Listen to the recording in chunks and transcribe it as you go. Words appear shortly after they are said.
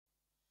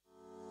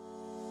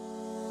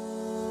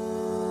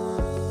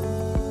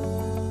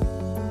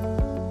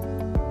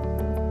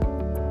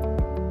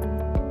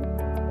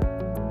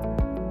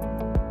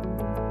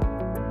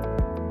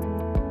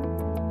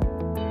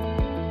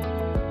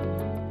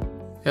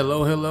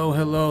Hello, hello,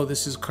 hello.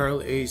 This is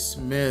Carl A.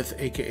 Smith,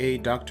 aka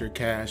Dr.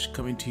 Cash,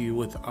 coming to you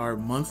with our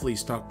monthly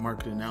stock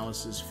market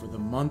analysis for the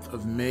month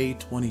of May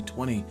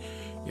 2020.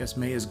 Yes,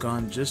 May has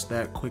gone just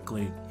that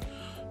quickly.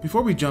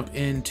 Before we jump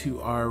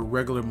into our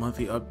regular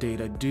monthly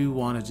update, I do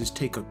want to just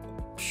take a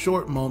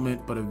short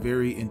moment, but a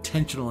very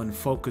intentional and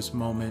focused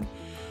moment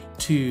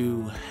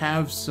to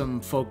have some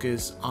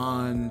focus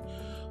on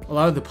a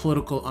lot of the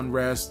political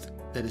unrest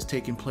that is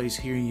taking place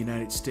here in the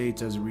United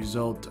States as a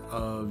result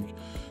of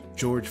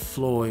George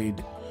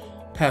Floyd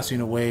passing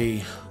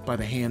away by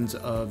the hands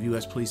of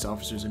U.S. police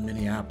officers in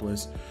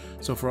Minneapolis.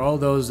 So for all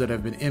those that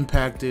have been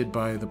impacted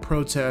by the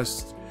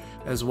protests,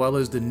 as well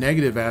as the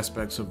negative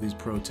aspects of these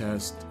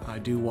protests, I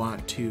do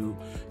want to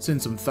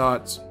send some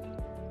thoughts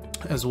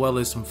as well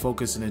as some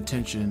focus and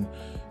attention.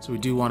 So we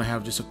do want to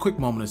have just a quick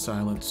moment of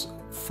silence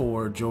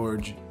for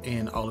George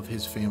and all of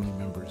his family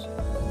members.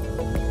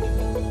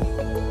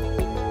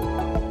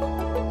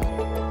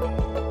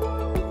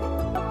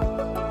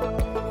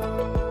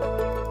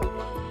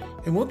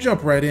 And we'll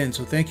jump right in,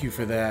 so thank you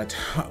for that.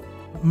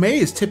 May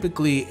is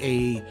typically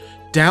a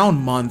down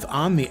month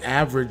on the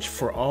average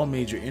for all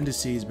major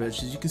indices, but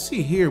as you can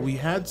see here, we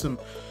had some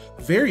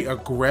very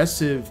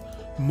aggressive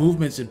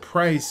movements in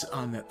price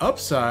on the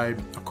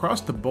upside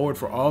across the board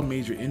for all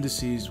major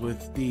indices,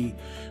 with the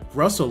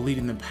Russell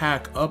leading the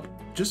pack up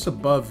just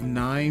above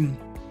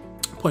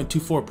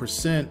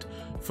 9.24%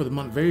 for the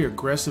month, very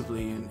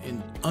aggressively.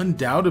 And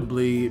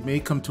undoubtedly, it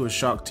may come to a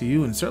shock to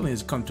you, and certainly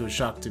has come to a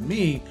shock to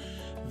me,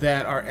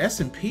 that our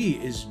S&P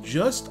is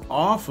just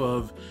off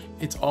of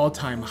its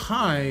all-time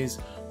highs,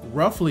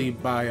 roughly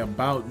by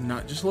about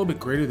just a little bit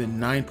greater than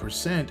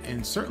 9%,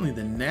 and certainly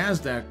the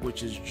NASDAQ,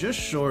 which is just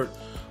short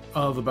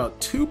of about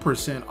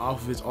 2%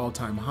 off of its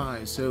all-time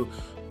highs. So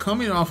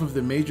coming off of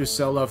the major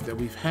sell-off that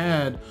we've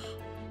had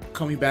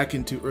coming back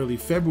into early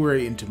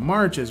February into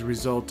March as a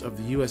result of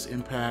the US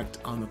impact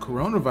on the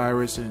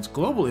coronavirus and its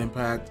global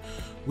impact,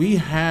 we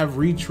have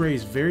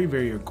retraced very,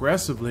 very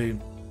aggressively.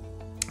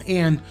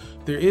 And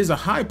there is a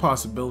high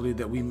possibility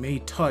that we may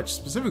touch,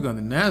 specifically on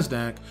the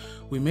NASDAQ,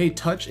 we may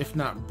touch, if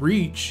not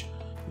breach,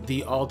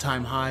 the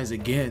all-time highs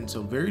again.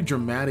 So very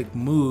dramatic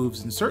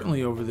moves, and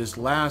certainly over this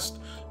last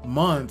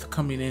month,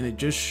 coming in at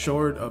just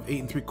short of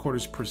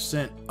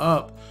 8.75%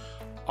 up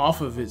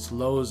off of its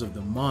lows of the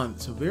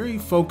month. So very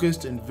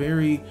focused and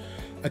very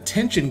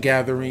attention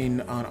gathering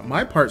on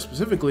my part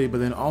specifically, but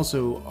then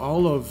also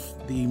all of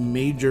the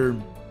major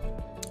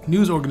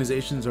news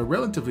organizations are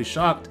relatively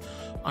shocked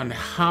on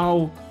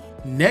how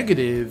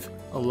negative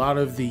a lot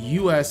of the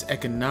US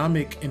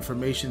economic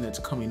information that's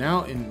coming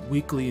out in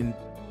weekly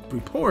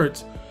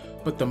reports,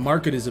 but the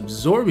market is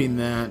absorbing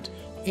that,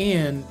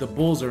 and the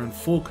bulls are in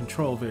full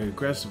control very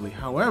aggressively.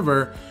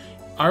 However,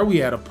 are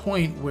we at a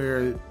point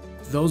where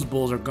those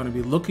bulls are going to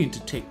be looking to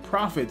take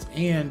profits,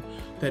 and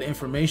that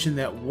information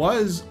that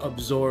was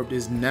absorbed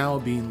is now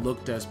being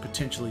looked as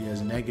potentially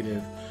as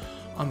negative?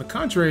 On the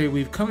contrary,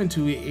 we've come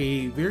into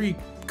a very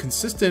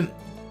consistent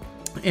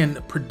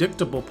and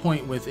predictable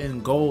point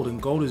within gold,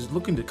 and gold is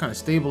looking to kind of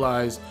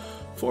stabilize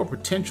for a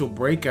potential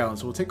breakout.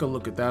 So we'll take a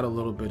look at that a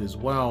little bit as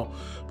well,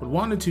 but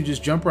wanted to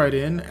just jump right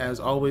in.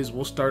 As always,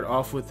 we'll start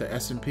off with the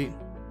S&P.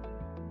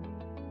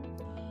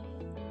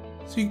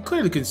 So you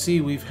clearly can see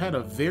we've had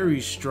a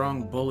very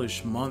strong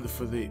bullish month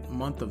for the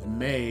month of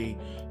May.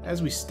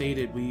 As we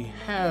stated, we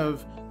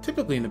have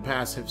typically in the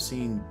past have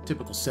seen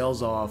typical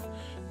sells off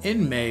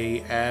in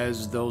May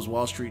as those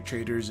Wall Street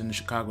traders and the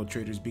Chicago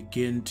traders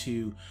begin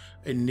to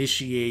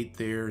initiate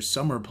their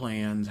summer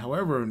plans.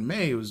 However, in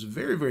May, it was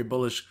very, very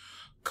bullish,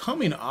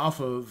 coming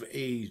off of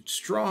a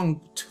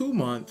strong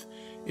 2-month,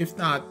 if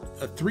not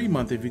a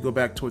 3-month, if you go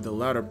back toward the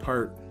latter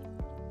part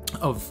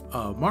of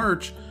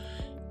March,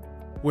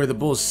 where the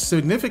bulls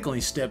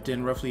significantly stepped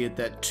in roughly at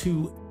that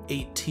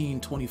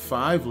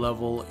 218.25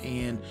 level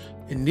and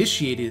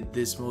initiated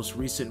this most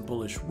recent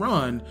bullish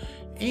run.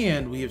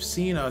 And we have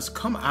seen us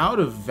come out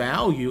of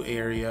value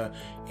area.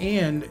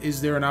 And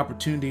is there an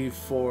opportunity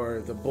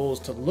for the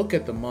bulls to look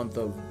at the month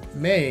of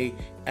May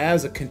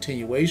as a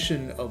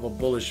continuation of a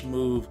bullish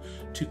move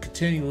to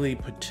continually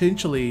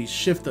potentially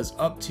shift us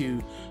up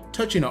to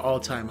touching an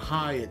all-time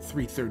high at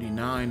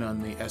 339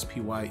 on the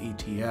SPY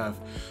ETF?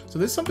 So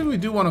this is something we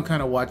do want to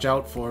kind of watch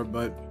out for,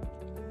 but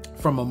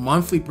from a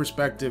monthly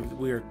perspective,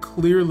 we are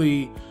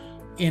clearly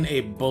in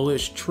a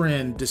bullish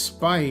trend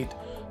despite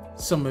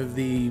some of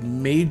the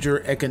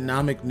major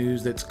economic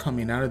news that's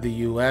coming out of the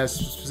US.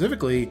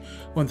 Specifically,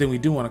 one thing we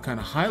do want to kind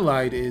of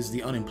highlight is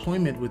the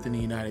unemployment within the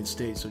United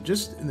States. So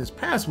just in this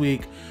past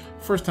week,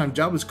 first-time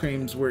jobless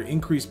claims were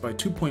increased by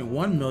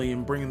 2.1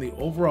 million, bringing the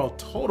overall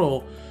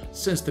total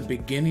since the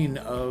beginning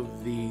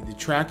of the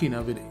tracking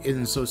of it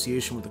in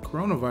association with the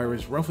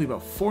coronavirus, roughly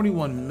about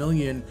 41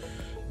 million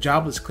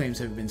jobless claims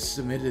have been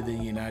submitted in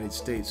the United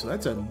States. So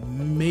that's a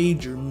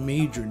major,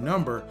 major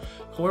number.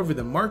 However,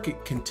 the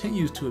market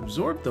continues to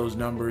absorb those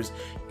numbers,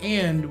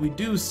 and we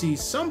do see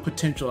some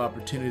potential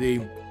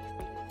opportunity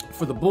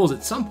for the bulls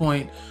at some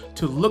point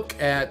to look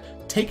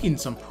at taking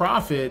some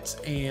profits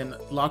and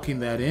locking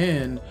that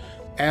in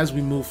as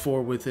we move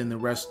forward within the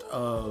rest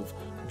of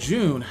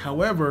June.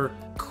 However,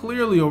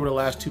 clearly over the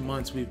last 2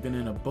 months, we've been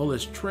in a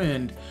bullish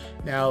trend.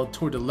 Now,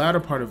 toward the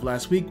latter part of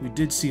last week, we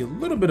did see a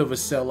little bit of a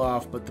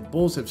sell-off, but the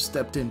bulls have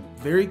stepped in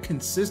very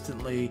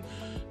consistently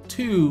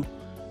to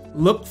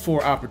look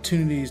for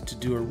opportunities to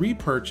do a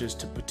repurchase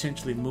to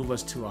potentially move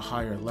us to a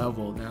higher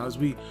level. Now, as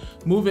we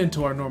move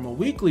into our normal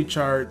weekly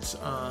charts,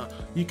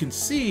 you can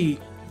see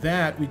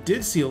that we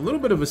did see a little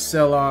bit of a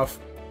sell-off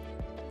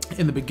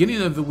in the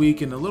beginning of the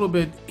week and a little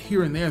bit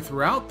here and there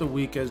throughout the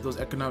week as those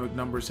economic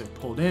numbers have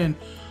pulled in.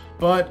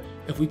 But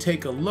if we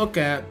take a look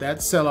at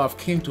that, sell-off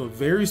came to a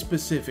very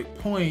specific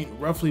point,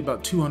 roughly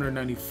about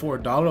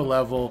 $294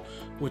 level,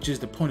 which is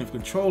the point of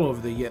control over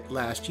the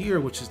last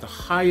year, which is the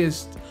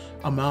highest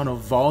amount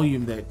of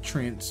volume that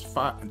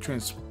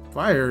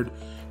transpired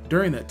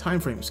during that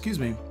time frame, excuse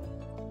me.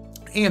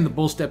 And the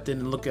bull stepped in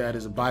and looked at it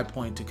as a buy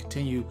point to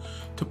continue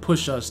to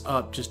push us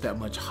up just that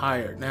much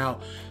higher. Now,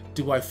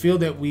 do I feel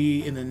that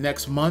we, in the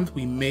next month,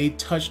 we may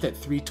touch that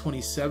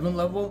 327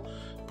 level?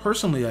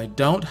 Personally, I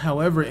don't.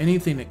 However,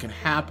 anything that can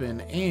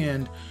happen,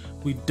 and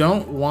we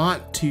don't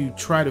want to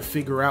try to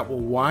figure out, well,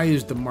 why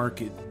is the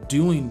market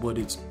doing what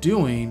it's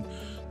doing?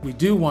 We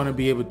do want to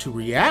be able to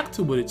react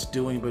to what it's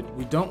doing, but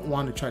we don't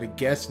want to try to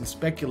guess and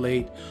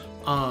speculate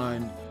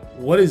on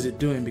what is it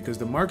doing, because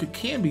the market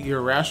can be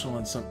irrational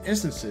in some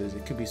instances.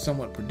 It can be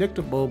somewhat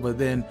predictable, but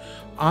then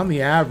on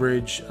the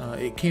average,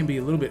 it can be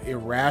a little bit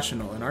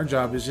irrational. And our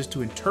job is just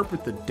to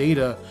interpret the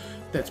data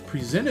that's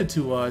presented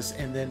to us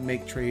and then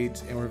make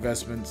trades and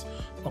investments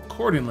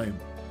accordingly.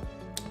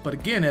 But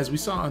again, as we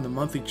saw on the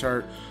monthly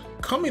chart,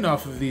 coming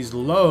off of these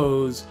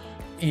lows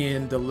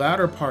in the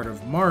latter part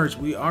of March,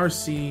 we are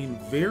seeing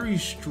very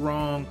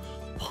strong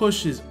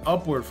pushes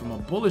upward from a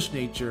bullish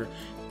nature.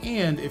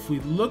 And if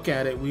we look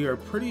at it, we are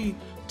pretty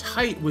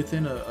tight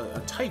within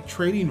a tight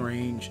trading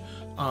range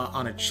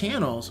on a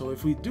channel. So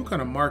if we do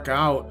kind of mark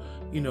out,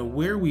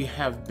 where we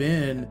have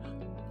been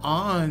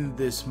on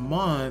this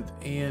month,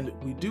 and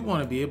we do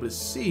want to be able to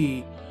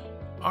see,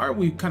 are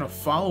we kind of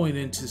following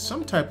into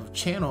some type of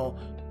channel,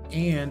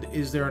 and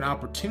is there an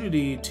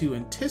opportunity to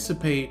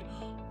anticipate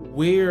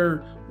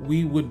where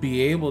we would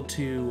be able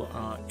to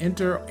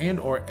enter and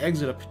or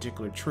exit a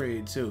particular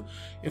trade. So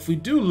if we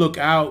do look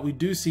out, we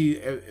do see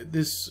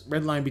this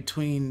red line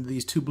between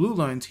these two blue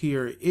lines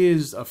here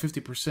is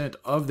 50%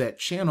 of that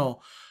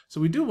channel.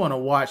 So we do want to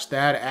watch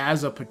that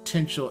as a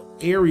potential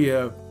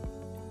area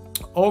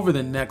over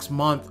the next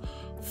month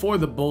for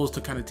the bulls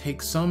to kind of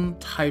take some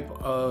type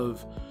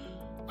of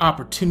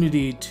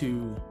opportunity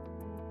to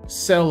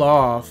sell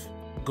off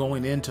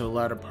going into the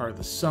latter part of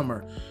the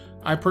summer.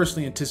 I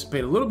personally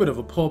anticipate a little bit of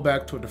a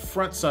pullback toward the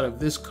front side of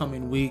this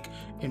coming week,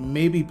 and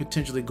maybe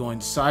potentially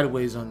going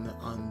sideways on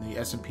the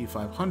S&P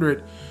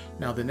 500.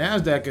 Now the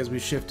NASDAQ, as we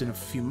shift in a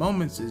few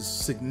moments, is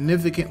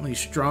significantly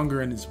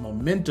stronger in its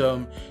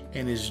momentum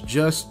and is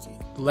just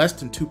less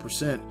than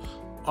 2%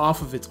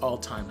 off of its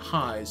all-time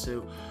high.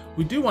 So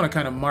we do want to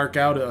kind of mark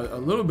out a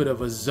little bit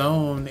of a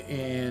zone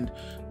and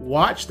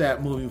watch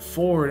that moving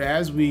forward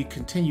as we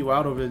continue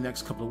out over the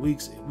next couple of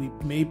weeks. We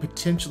may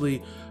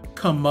potentially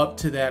come up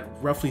to that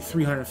roughly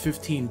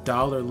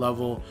 $315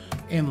 level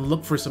and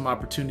look for some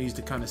opportunities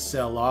to kind of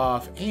sell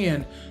off,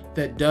 and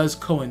that does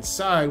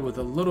coincide with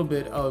a little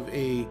bit of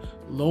a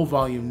low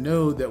volume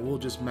node that we'll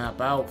just map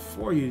out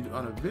for you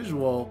on a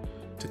visual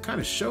to kind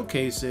of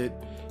showcase it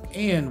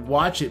and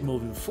watch it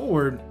moving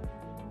forward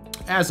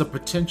as a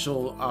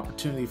potential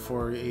opportunity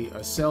for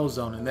a sell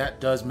zone. And that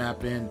does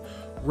map in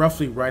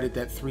roughly right at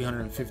that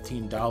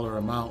 $315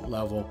 amount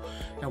level,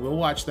 and we'll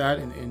watch that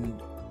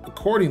and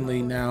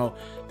accordingly. Now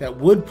that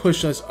would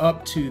push us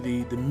up to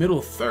the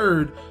middle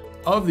third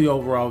of the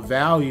overall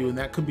value, and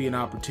that could be an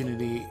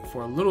opportunity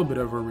for a little bit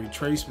of a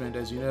retracement.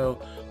 As you know,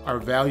 our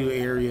value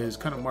area is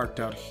kind of marked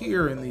out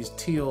here in these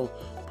teal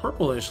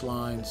purplish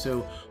lines,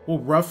 so we'll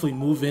roughly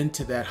move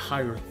into that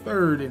higher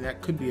third, and that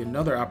could be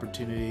another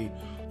opportunity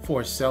for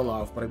a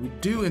sell-off. But we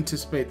do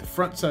anticipate the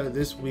front side of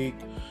this week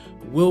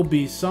will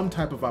be some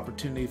type of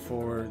opportunity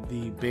for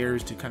the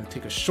bears to kind of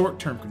take a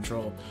short-term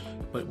control,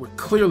 but we're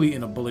clearly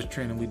in a bullish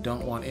trend, and we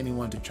don't want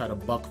anyone to try to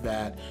buck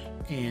that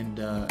and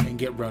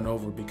get run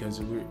over,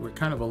 because we're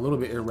kind of a little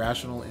bit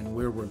irrational in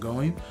where we're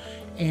going.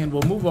 And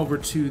we'll move over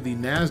to the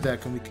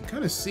NASDAQ, and we can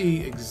kind of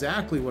see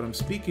exactly what I'm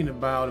speaking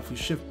about if we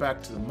shift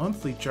back to the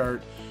monthly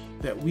chart,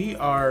 that we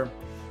are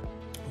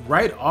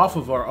right off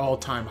of our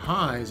all-time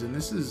highs, and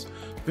this is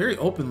very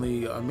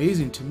openly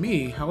amazing to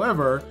me.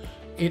 However,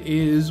 it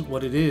is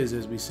what it is,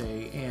 as we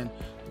say, and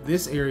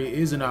this area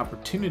is an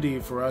opportunity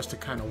for us to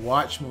kind of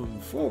watch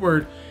moving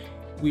forward.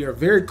 We are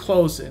very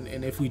close,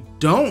 and if we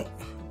don't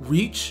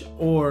reach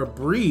or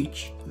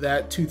breach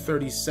that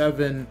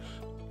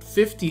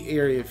 237.50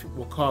 area, if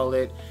we'll call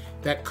it,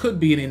 that could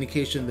be an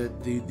indication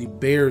that the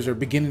bears are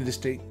beginning to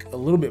take a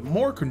little bit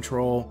more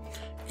control,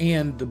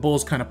 and the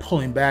bulls kind of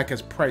pulling back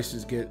as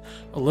prices get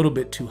a little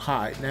bit too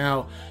high.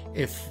 Now,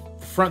 if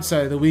front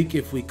side of the week,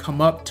 if we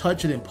come up,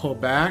 touch it, and pull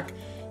back,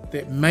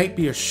 that might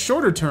be a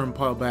shorter term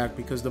pullback,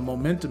 because the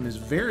momentum is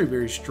very,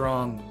 very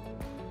strong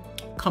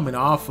coming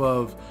off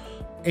of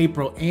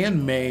April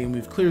and May, and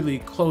we've clearly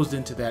closed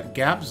into that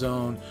gap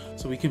zone,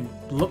 so we can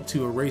look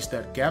to erase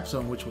that gap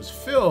zone which was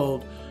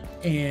filled,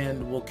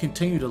 and we'll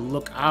continue to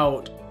look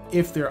out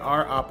if there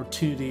are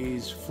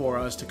opportunities for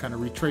us to kind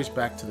of retrace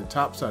back to the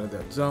top side of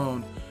that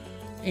zone.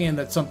 And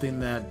that's something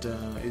that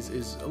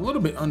is a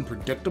little bit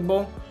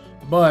unpredictable,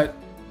 but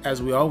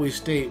as we always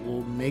state,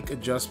 we'll make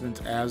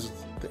adjustments as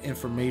the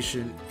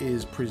information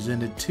is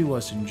presented to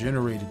us and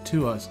generated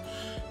to us.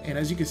 And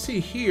as you can see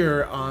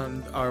here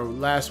on our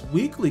last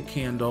weekly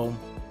candle,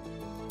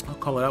 I'll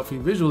call it out for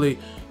you visually,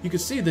 you can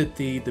see that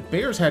the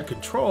bears had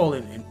control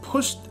and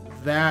pushed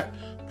that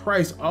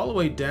price all the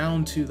way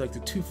down to like the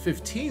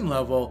 215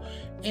 level,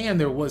 and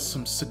there was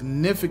some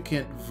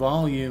significant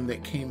volume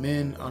that came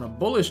in on a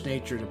bullish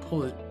nature to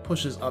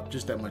push us up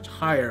just that much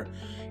higher.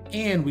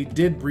 And we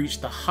did breach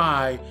the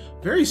high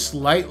very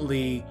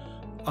slightly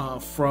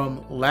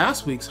from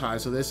last week's high.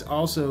 So this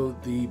also,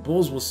 the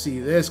bulls will see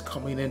this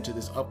coming into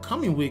this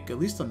upcoming week, at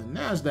least on the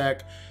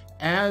NASDAQ,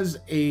 as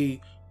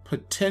a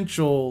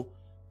potential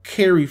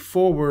carry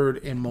forward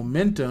in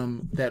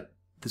momentum that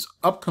this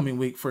upcoming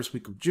week, first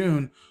week of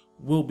June,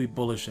 will be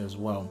bullish as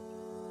well.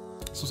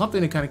 So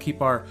something to kind of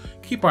keep our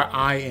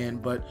eye in,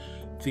 but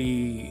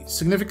the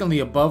significantly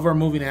above our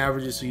moving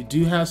averages, so you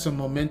do have some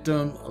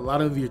momentum. A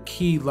lot of your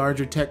key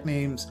larger tech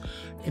names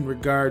in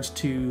regards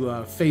to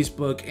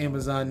Facebook,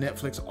 Amazon,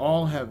 Netflix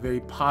all have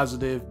very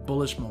positive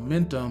bullish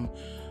momentum,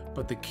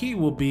 but the key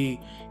will be,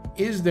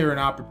 is there an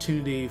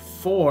opportunity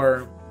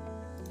for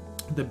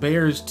the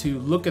bears to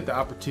look at the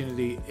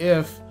opportunity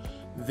if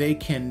they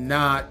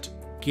cannot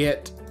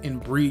get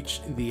and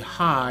breach the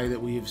high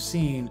that we have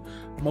seen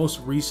most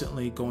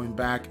recently going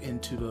back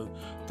into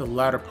the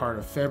latter part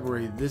of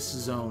February. This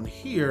zone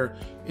here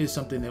is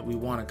something that we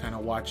want to kind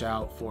of watch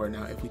out for.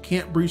 Now, if we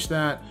can't breach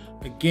that,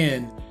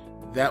 again,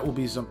 that will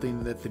be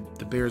something that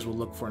the bears will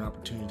look for an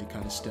opportunity to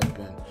kind of step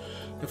in.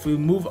 If we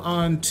move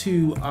on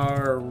to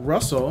our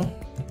Russell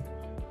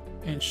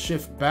and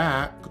shift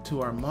back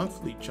to our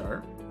monthly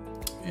chart,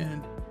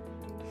 and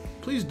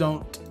please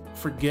don't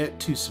forget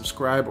to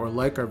subscribe or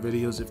like our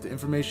videos if the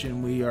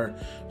information we are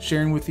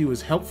sharing with you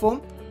is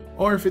helpful,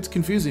 or if it's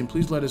confusing,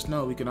 please let us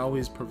know. We can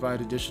always provide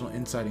additional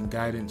insight and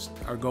guidance.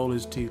 Our goal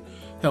is to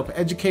help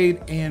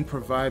educate and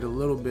provide a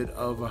little bit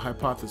of a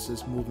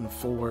hypothesis moving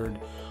forward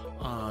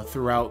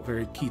throughout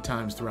very key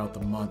times throughout the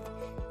month.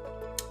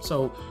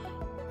 So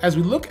as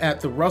we look at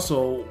the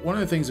Russell, one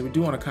of the things that we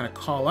do want to kind of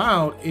call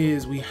out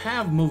is we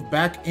have moved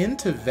back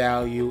into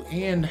value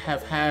and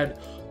have had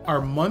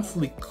our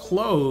monthly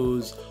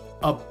close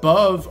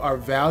above our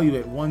value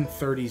at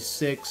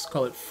 136,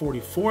 call it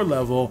 44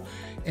 level,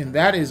 and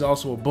that is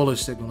also a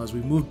bullish signal as we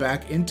move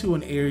back into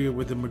an area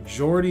where the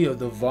majority of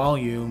the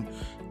volume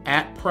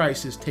at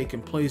price has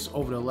taken place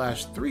over the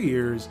last 3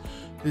 years.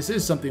 This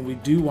is something we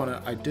do want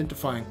to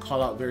identify and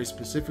call out very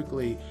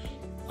specifically,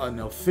 an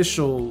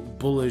official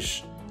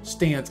bullish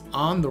stance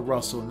on the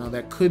Russell. Now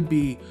that could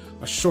be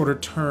a shorter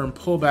term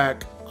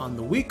pullback on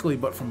the weekly,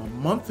 but from a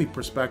monthly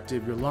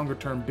perspective, your longer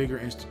term bigger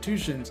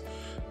institutions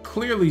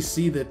clearly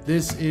see that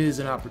this is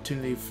an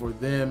opportunity for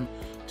them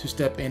to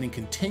step in and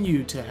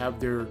continue to have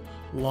their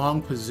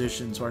long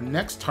positions. So our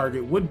next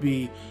target would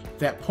be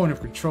that point of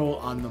control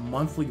on the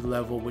monthly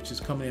level, which is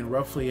coming in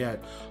roughly at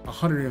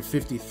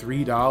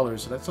 $153.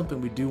 So that's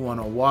something we do want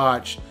to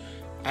watch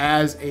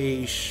as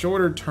a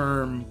shorter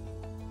term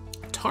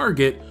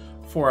target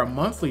for our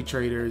monthly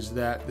traders,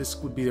 that this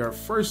would be our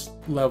first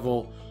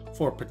level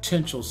for a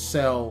potential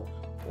sell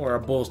or our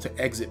bulls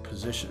to exit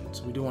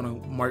positions. We do want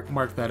to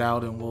mark that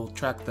out, and we'll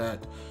track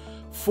that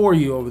for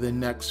you over the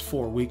next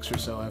 4 weeks or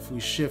so. If we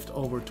shift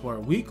over to our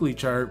weekly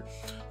chart,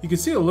 you can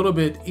see a little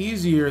bit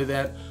easier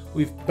that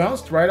we've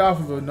bounced right off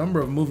of a number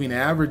of moving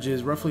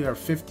averages, roughly our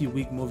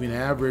 50-week moving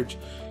average,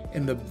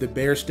 and the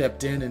bear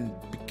stepped in and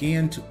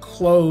began to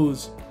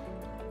close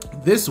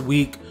this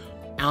week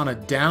on a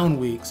down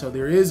week. So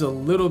there is a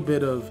little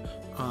bit of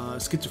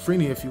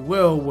schizophrenia, if you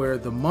will, where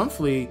the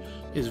monthly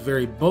is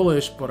very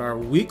bullish, but our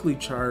weekly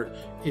chart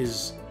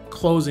is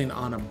closing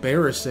on a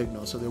bearish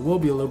signal. So there will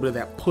be a little bit of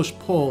that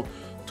push-pull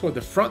toward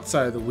the front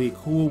side of the week.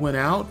 Who will win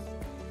out?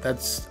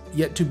 That's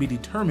yet to be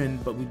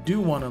determined, but we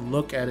do want to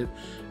look at it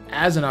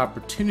as an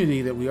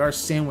opportunity that we are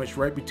sandwiched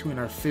right between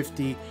our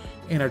 50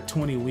 and our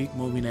 20-week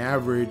moving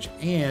average,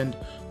 and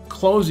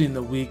closing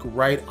the week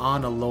right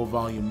on a low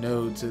volume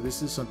node. So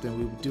this is something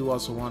we do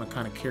also want to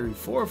kind of carry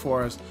forward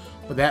for us,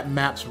 but that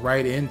maps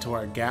right into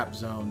our gap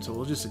zone. So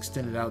we'll just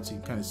extend it out so you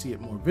can kind of see it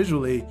more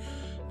visually.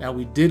 Now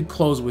we did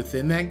close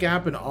within that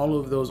gap, and all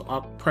of those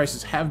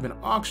prices have been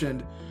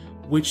auctioned,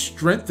 which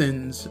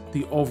strengthens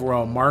the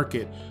overall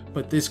market.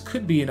 But this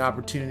could be an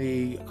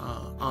opportunity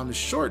on the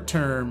short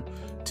term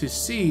to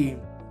see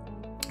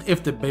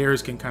if the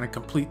bears can kind of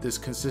complete this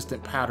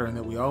consistent pattern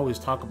that we always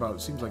talk about,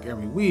 it seems like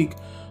every week.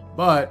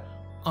 But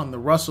on the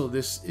Russell,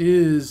 this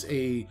is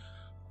a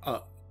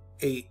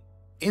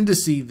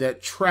indice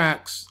that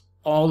tracks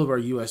all of our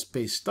US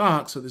based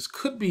stocks. So this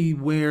could be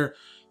where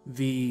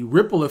the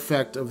ripple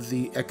effect of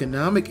the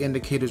economic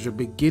indicators are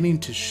beginning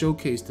to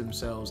showcase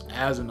themselves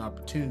as an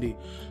opportunity.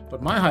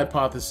 But my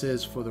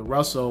hypothesis for the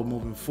Russell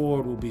moving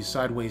forward will be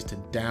sideways to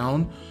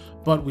down,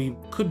 but we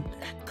could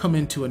come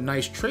into a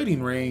nice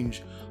trading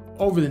range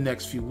over the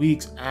next few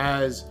weeks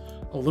as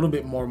a little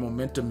bit more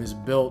momentum is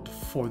built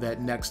for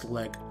that next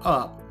leg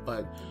up.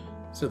 But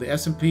so the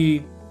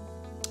S&P,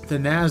 the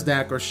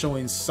NASDAQ are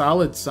showing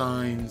solid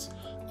signs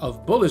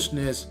of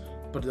bullishness,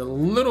 but a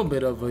little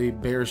bit of a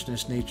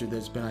bearishness nature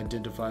that's been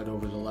identified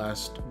over the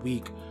last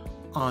week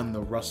on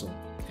the Russell.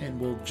 And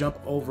we'll jump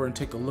over and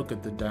take a look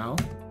at the Dow.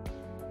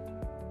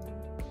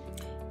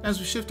 As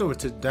we shift over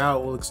to Dow,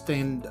 we'll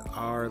extend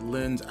our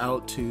lens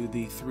out to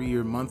the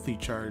 3-year monthly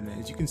chart. And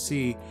as you can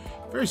see,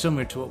 very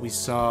similar to what we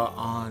saw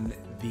on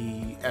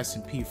the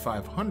S&P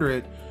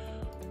 500,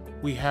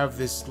 we have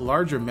this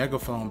larger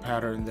megaphone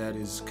pattern that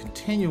is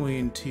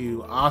continuing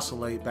to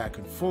oscillate back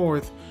and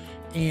forth.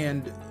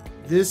 And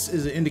this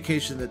is an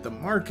indication that the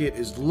market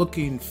is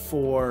looking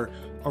for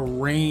a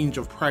range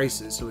of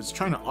prices. So it's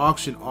trying to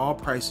auction all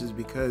prices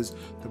because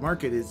the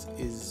market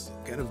is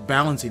kind of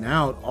balancing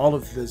out all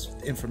of this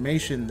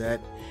information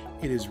that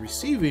it is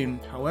receiving.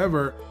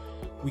 However,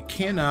 we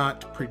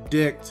cannot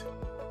predict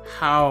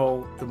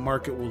how the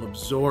market will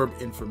absorb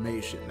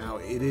information. Now,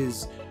 it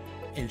is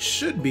and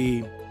should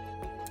be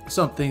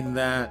something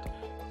that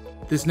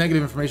this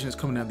negative information that's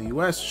coming out of the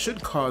US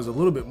should cause a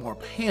little bit more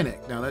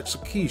panic. Now, that's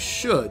the key,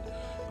 should,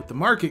 but the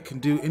market can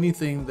do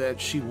anything that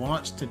she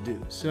wants to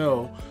do.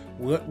 So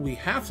what we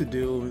have to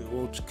do,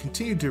 we'll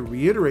continue to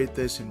reiterate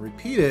this and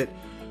repeat it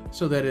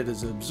so that it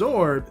is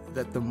absorbed,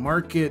 that the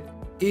market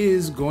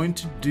is going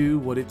to do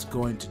what it's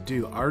going to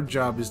do. Our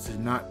job is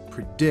to not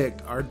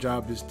predict. Our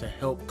job is to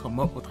help come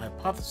up with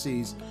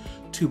hypotheses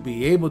to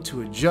be able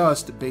to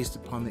adjust based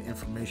upon the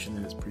information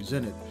that is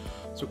presented.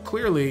 So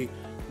clearly,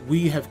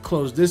 we have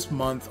closed this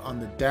month on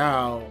the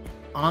Dow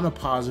on a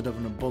positive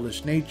and a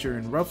bullish nature,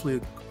 and roughly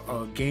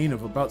a gain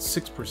of about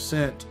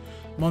 6%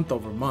 month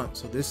over month.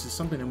 So this is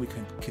something that we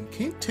can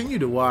continue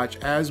to watch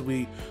as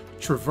we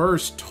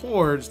traverse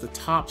towards the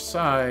top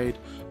side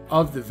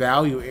of the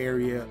value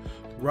area.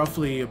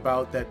 Roughly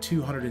about that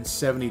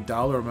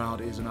 $270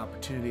 amount is an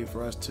opportunity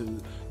for us to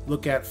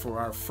look at for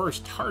our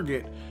first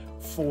target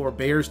for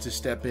bears to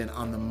step in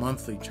on the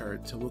monthly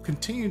chart. So we'll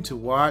continue to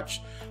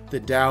watch the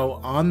Dow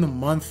on the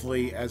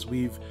monthly as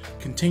we've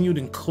continued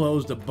and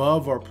closed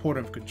above our point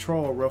of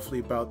control, roughly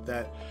about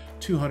that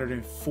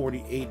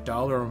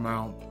 $248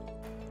 amount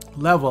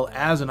level,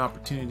 as an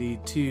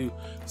opportunity to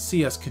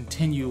see us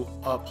continue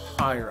up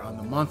higher on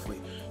the monthly.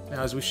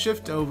 Now, as we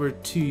shift over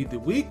to the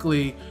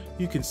weekly,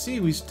 you can see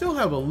we still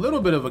have a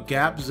little bit of a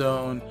gap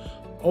zone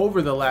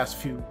over the last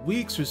few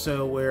weeks or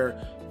so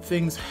where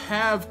things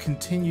have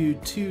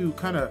continued to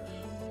kind of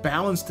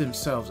balance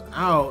themselves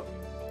out,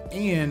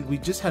 and we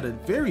just had a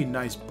very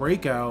nice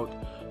breakout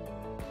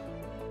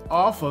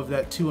off of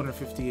that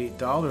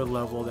 $258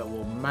 level that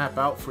will map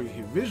out for you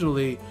here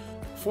visually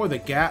for the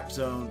gap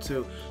zone.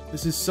 So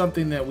this is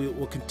something that we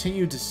will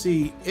continue to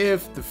see.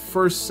 If the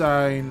first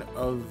sign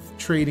of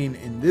trading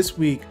in this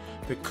week,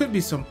 there could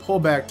be some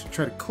pullback to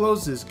try to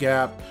close this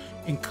gap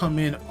and come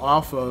in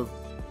off of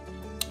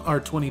our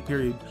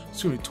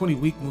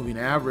 20-week moving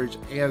average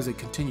as a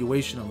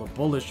continuation of a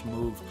bullish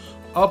move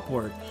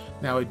upward.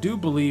 Now, I do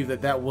believe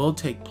that that will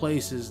take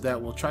place, is that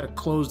we'll try to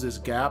close this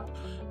gap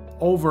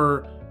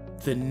over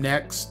the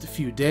next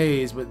few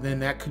days, but then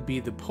that could be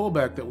the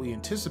pullback that we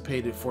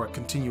anticipated for a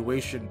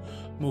continuation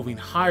moving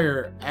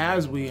higher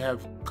as we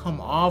have come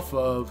off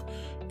of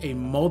a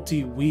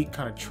multi-week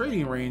kind of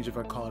trading range, if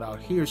I call it out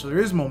here. So there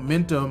is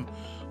momentum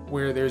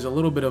where there's a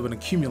little bit of an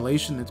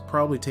accumulation that's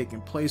probably taking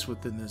place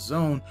within this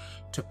zone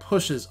to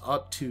push us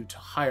up to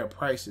higher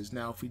prices.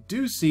 Now, if we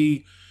do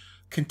see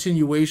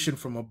continuation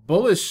from a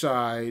bullish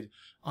side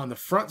on the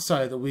front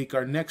side of the week,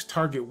 our next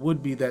target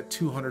would be that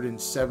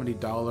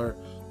 $270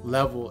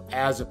 level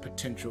as a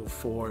potential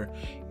for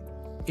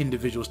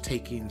individuals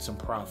taking some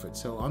profit.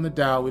 So on the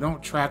Dow, we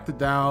don't track the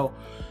Dow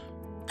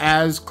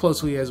as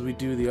closely as we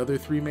do the other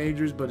three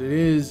majors, but it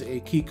is a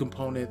key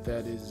component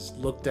that is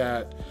looked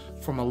at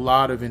from a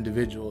lot of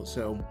individuals.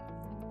 So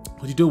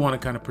we do want to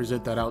kind of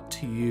present that out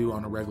to you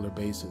on a regular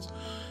basis.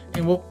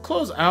 And we'll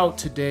close out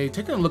today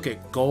taking a look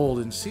at gold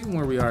and seeing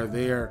where we are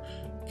there,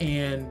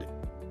 and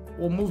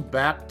we'll move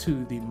back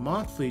to the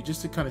monthly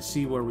just to kind of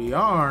see where we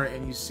are.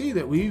 And you see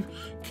that we've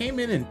came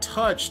in and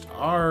touched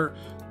our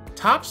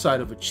top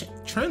side of a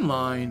trend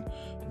line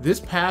this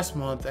past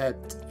month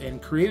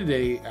and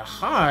created a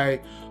high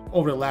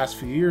over the last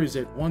few years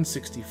at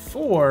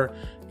 164,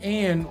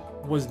 and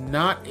was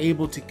not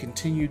able to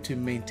continue to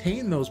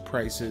maintain those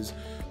prices.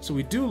 So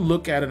we do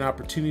look at an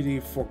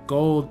opportunity for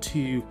gold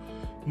to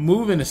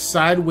move in a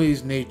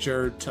sideways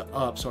nature to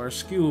up. So our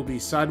skew will be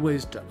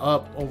sideways to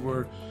up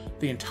over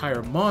the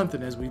entire month.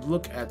 And as we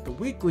look at the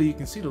weekly, you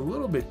can see it a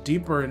little bit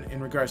deeper in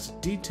regards to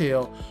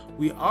detail.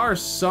 We are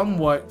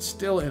somewhat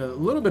still in a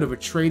little bit of a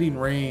trading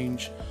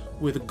range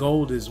with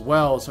gold as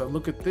well. So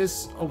look at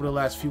this over the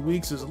last few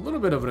weeks. There's a little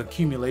bit of an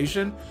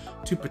accumulation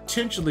to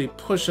potentially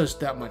push us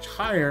that much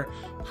higher.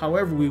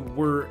 However, we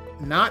were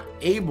not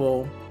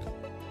able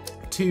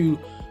to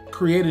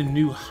create a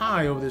new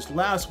high over this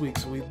last week.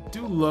 So we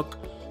do look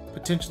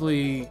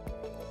potentially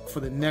for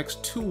the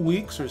next 2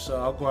 weeks or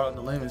so. I'll go out on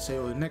the limb and say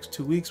over the next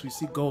 2 weeks, we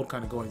see gold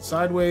kind of going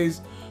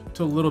sideways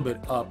to a little bit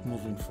up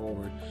moving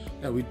forward.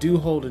 Now we do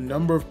hold a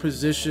number of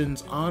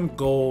positions on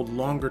gold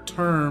longer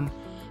term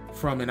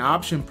from an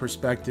option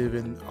perspective,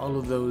 and all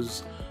of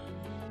those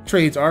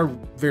trades are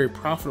very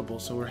profitable,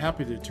 so we're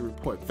happy to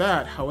report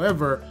that.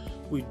 However,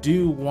 we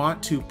do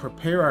want to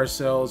prepare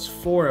ourselves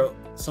for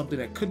something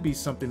that could be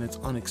something that's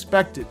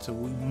unexpected. So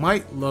we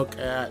might look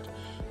at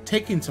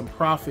taking some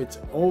profits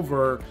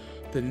over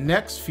the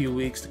next few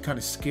weeks to kind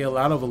of scale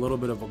out of a little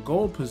bit of a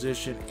gold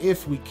position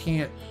if we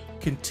can't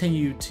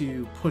continue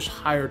to push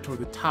higher toward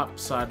the top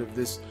side of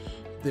this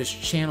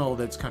channel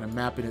that's kind of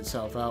mapping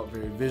itself out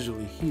very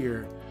visually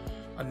here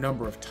a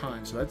number of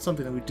times. So that's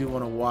something that we do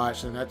want to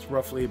watch, and that's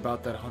roughly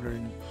about that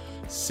 $165,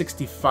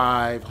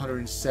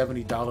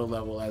 $170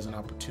 level as an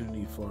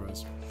opportunity for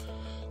us.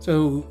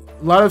 So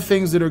a lot of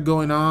things that are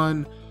going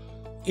on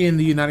in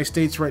the United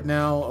States right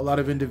now. A lot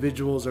of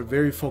individuals are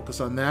very focused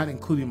on that,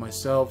 including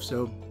myself.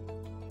 So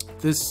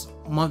this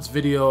month's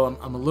video,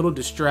 I'm a little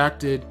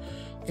distracted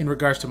in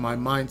regards to my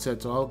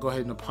mindset, so I'll go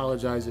ahead and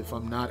apologize if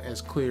I'm not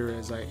as clear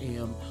as I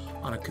am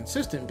on a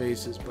consistent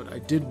basis, but I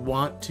did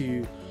want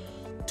to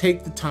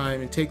take the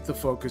time and take the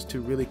focus to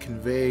really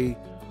convey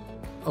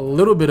a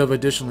little bit of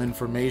additional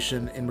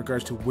information in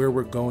regards to where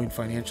we're going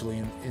financially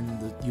in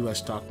the US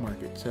stock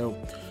market. So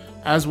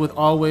as with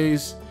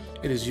always,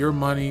 it is your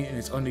money and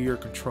it's under your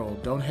control.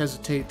 Don't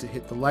hesitate to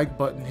hit the like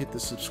button, hit the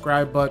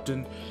subscribe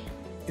button,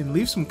 and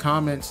leave some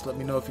comments. Let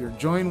me know if you're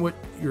enjoying what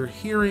you're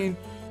hearing.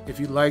 If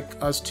you'd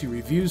like us to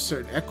review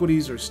certain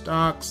equities or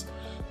stocks,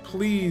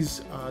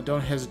 please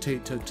don't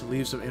hesitate to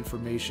leave some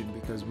information,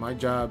 because my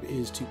job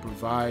is to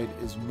provide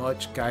as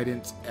much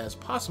guidance as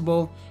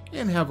possible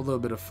and have a little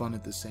bit of fun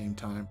at the same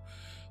time.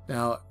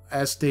 Now,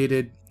 as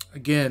stated,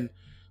 again,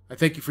 I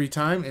thank you for your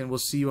time, and we'll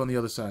see you on the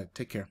other side.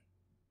 Take care.